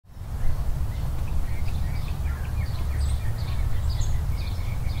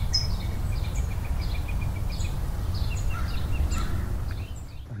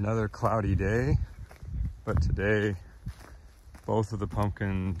Another cloudy day, but today both of the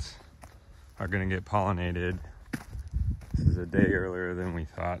pumpkins are going to get pollinated. This is a day earlier than we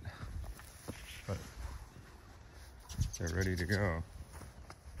thought, but they're ready to go.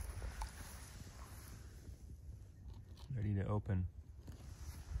 Ready to open.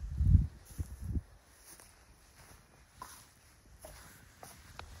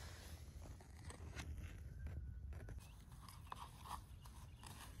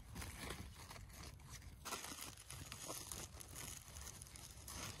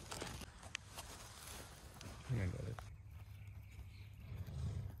 I think I got it.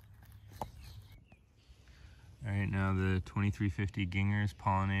 All right, now the 2350 Ginger is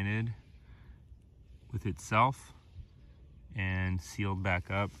pollinated with itself and sealed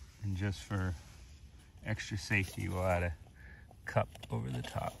back up, and just for extra safety we'll add a cup over the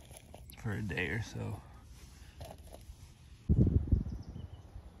top for a day or so.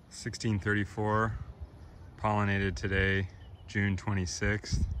 1634 pollinated today, June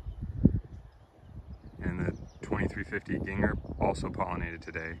 26th, and the 2350 Ginger also pollinated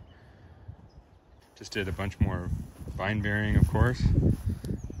today. Just did a bunch more vine bearing, of course,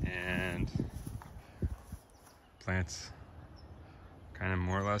 and plants kind of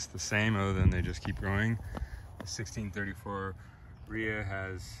more or less the same, other than they just keep growing. The 1634 Rhea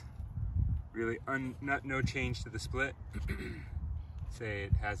has really no change to the split. Say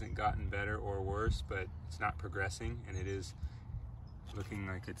it hasn't gotten better or worse, but it's not progressing, and it is looking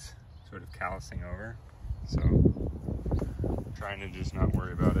like it's sort of callousing over. So I'm trying to just not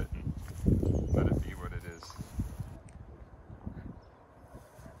worry about it and let it be what it is.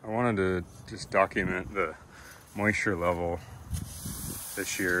 I wanted to just document the moisture level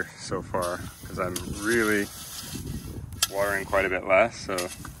this year so far, because I'm really watering quite a bit less. So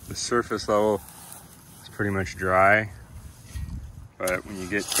the surface level is pretty much dry, but when you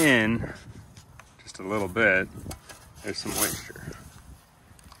get in just a little bit, there's some moisture.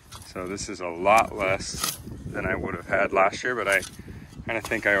 So this is a lot less than I would have had last year, but I kind of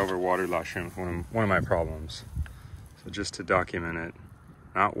think I overwatered last year with one of my problems. So just to document it,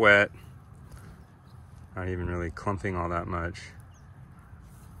 not wet, not even really clumping all that much.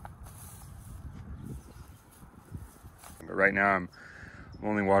 But right now I'm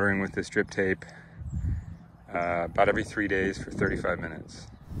only watering with this drip tape about every 3 days for 35 minutes.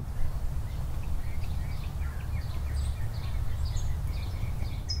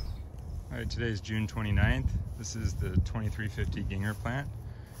 All right, today's June 29th. This is the 2350 Ginger plant,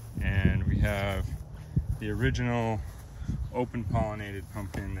 and we have the original open pollinated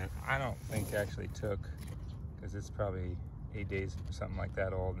pumpkin that I don't think actually took, because it's probably 8 days or something like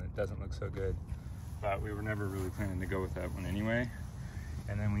that old, and it doesn't look so good. But we were never really planning to go with that one anyway.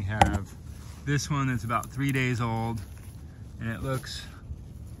 And then we have this one that's about 3 days old, and it looks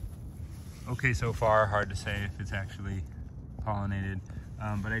okay so far. Hard to say if it's actually pollinated,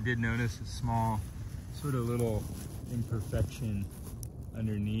 but I did notice a small sort of little imperfection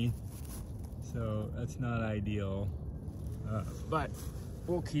underneath, so that's not ideal, but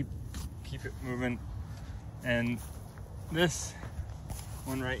we'll keep it moving. And this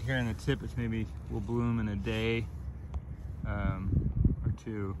one right here in the tip, which maybe will bloom in a day or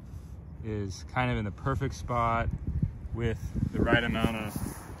two, is kind of in the perfect spot with the right amount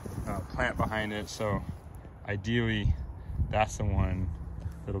of plant behind it. So ideally that's the one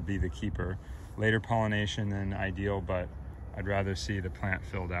that'll be the keeper. Later pollination than ideal, but I'd rather see the plant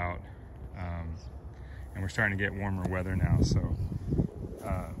filled out. And we're starting to get warmer weather now, so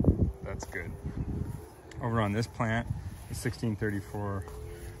that's good. Over on this plant, the 1634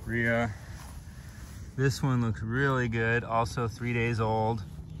 Rhea, this one looks really good, also 3 days old,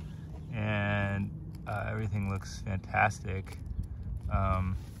 and everything looks fantastic.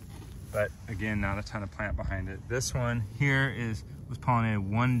 But again, not a ton of plant behind it. This one here was pollinated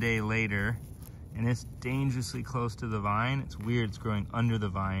 1 day later, and it's dangerously close to the vine. It's weird, it's growing under the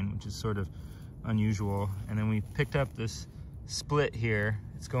vine, which is sort of unusual. And then we picked up this split here.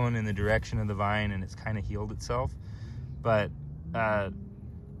 It's going in the direction of the vine, and it's kind of healed itself, but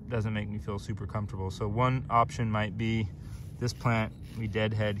doesn't make me feel super comfortable. So one option might be this plant, we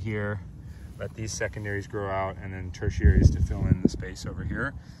deadhead here, let these secondaries grow out, and then tertiaries to fill in the space over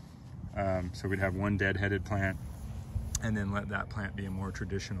here. So we'd have one deadheaded plant, and then let that plant be a more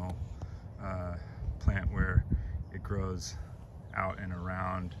traditional plant where it grows out and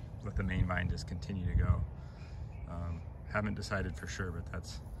around, let the main vine just continue to go. Haven't decided for sure, but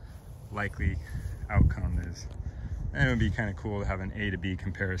that's likely outcome is, and it would be kind of cool to have an A to B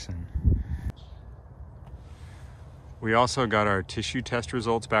comparison. We also got our tissue test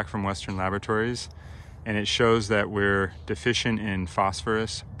results back from Western Laboratories. and it shows that we're deficient in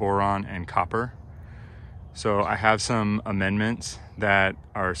phosphorus, boron, and copper. So I have some amendments that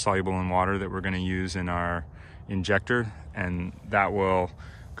are soluble in water that we're going to use in our injector, and that will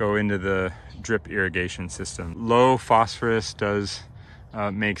go into the drip irrigation system. Low phosphorus does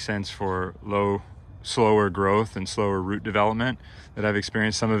make sense for slower growth and slower root development that I've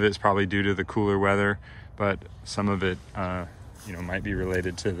experienced. Some of it's probably due to the cooler weather, but some of it might be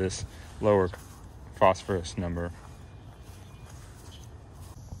related to this lower phosphorus number.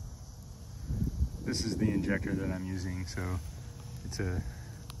 This is the injector that I'm using. So it's a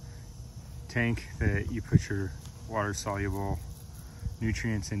tank that you put your water soluble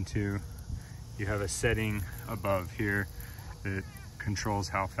nutrients into. You have a setting above here that controls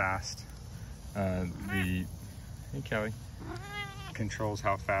how fast controls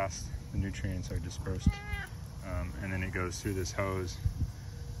how fast the nutrients are dispersed, and then it goes through this hose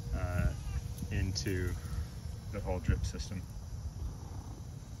into the whole drip system.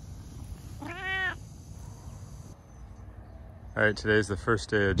 All right, today's the first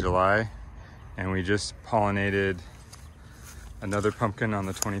day of July, and we just pollinated another pumpkin on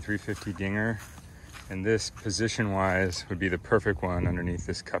the 2350 dinger, and this position-wise would be the perfect one underneath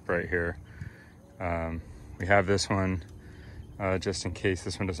this cup right here. We have this one just in case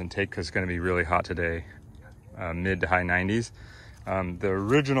this one doesn't take, because it's going to be really hot today, mid to high 90s. The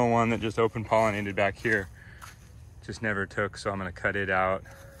original one that just open pollinated back here just never took, so I'm going to cut it out,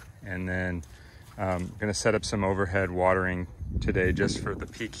 and then I'm going to set up some overhead watering today just for the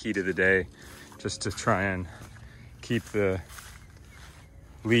peak heat of the day, just to try and keep the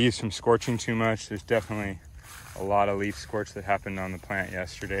leaves from scorching too much. There's definitely a lot of leaf scorch that happened on the plant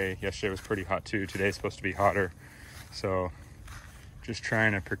yesterday. Yesterday was pretty hot too. Today's supposed to be hotter. So just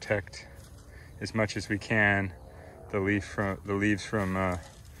trying to protect as much as we can the leaves from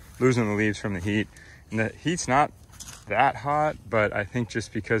losing the leaves from the heat. And the heat's not that hot, but I think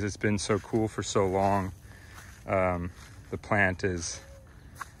just because it's been so cool for so long, the plant is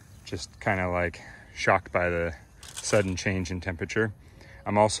just kind of like shocked by the sudden change in temperature.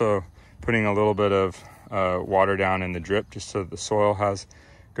 I'm also putting a little bit of water down in the drip just so that the soil has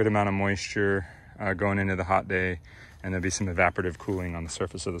a good amount of moisture going into the hot day, and there'll be some evaporative cooling on the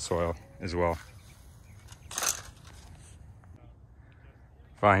surface of the soil as well.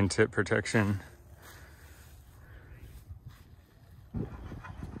 Vine tip protection.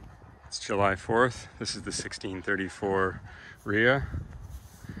 It's July 4th. This is the 1634 Rhea,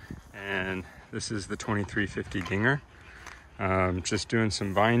 and this is the 2350 dinger. Just doing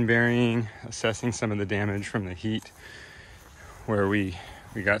some vine burying, assessing some of the damage from the heat where we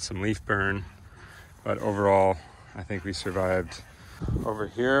got some leaf burn, but overall I think we survived. Over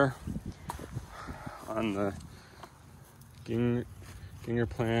here on the ginger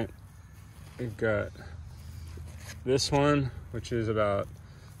plant, we've got this one, which is about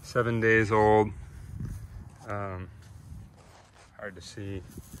 7 days old. Hard to see,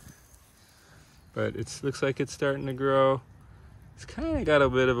 but it looks like it's starting to grow. It's kind of got a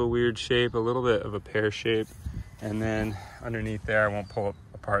bit of a weird shape, a little bit of a pear shape. And then underneath there, I won't pull it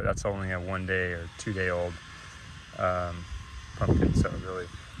apart. That's only a 1 day or 2 day old pumpkin, so really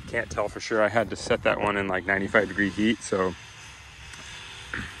can't tell for sure. I had to set that one in like 95-degree heat, so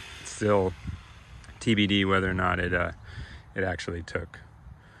it's still TBD whether or not it actually took.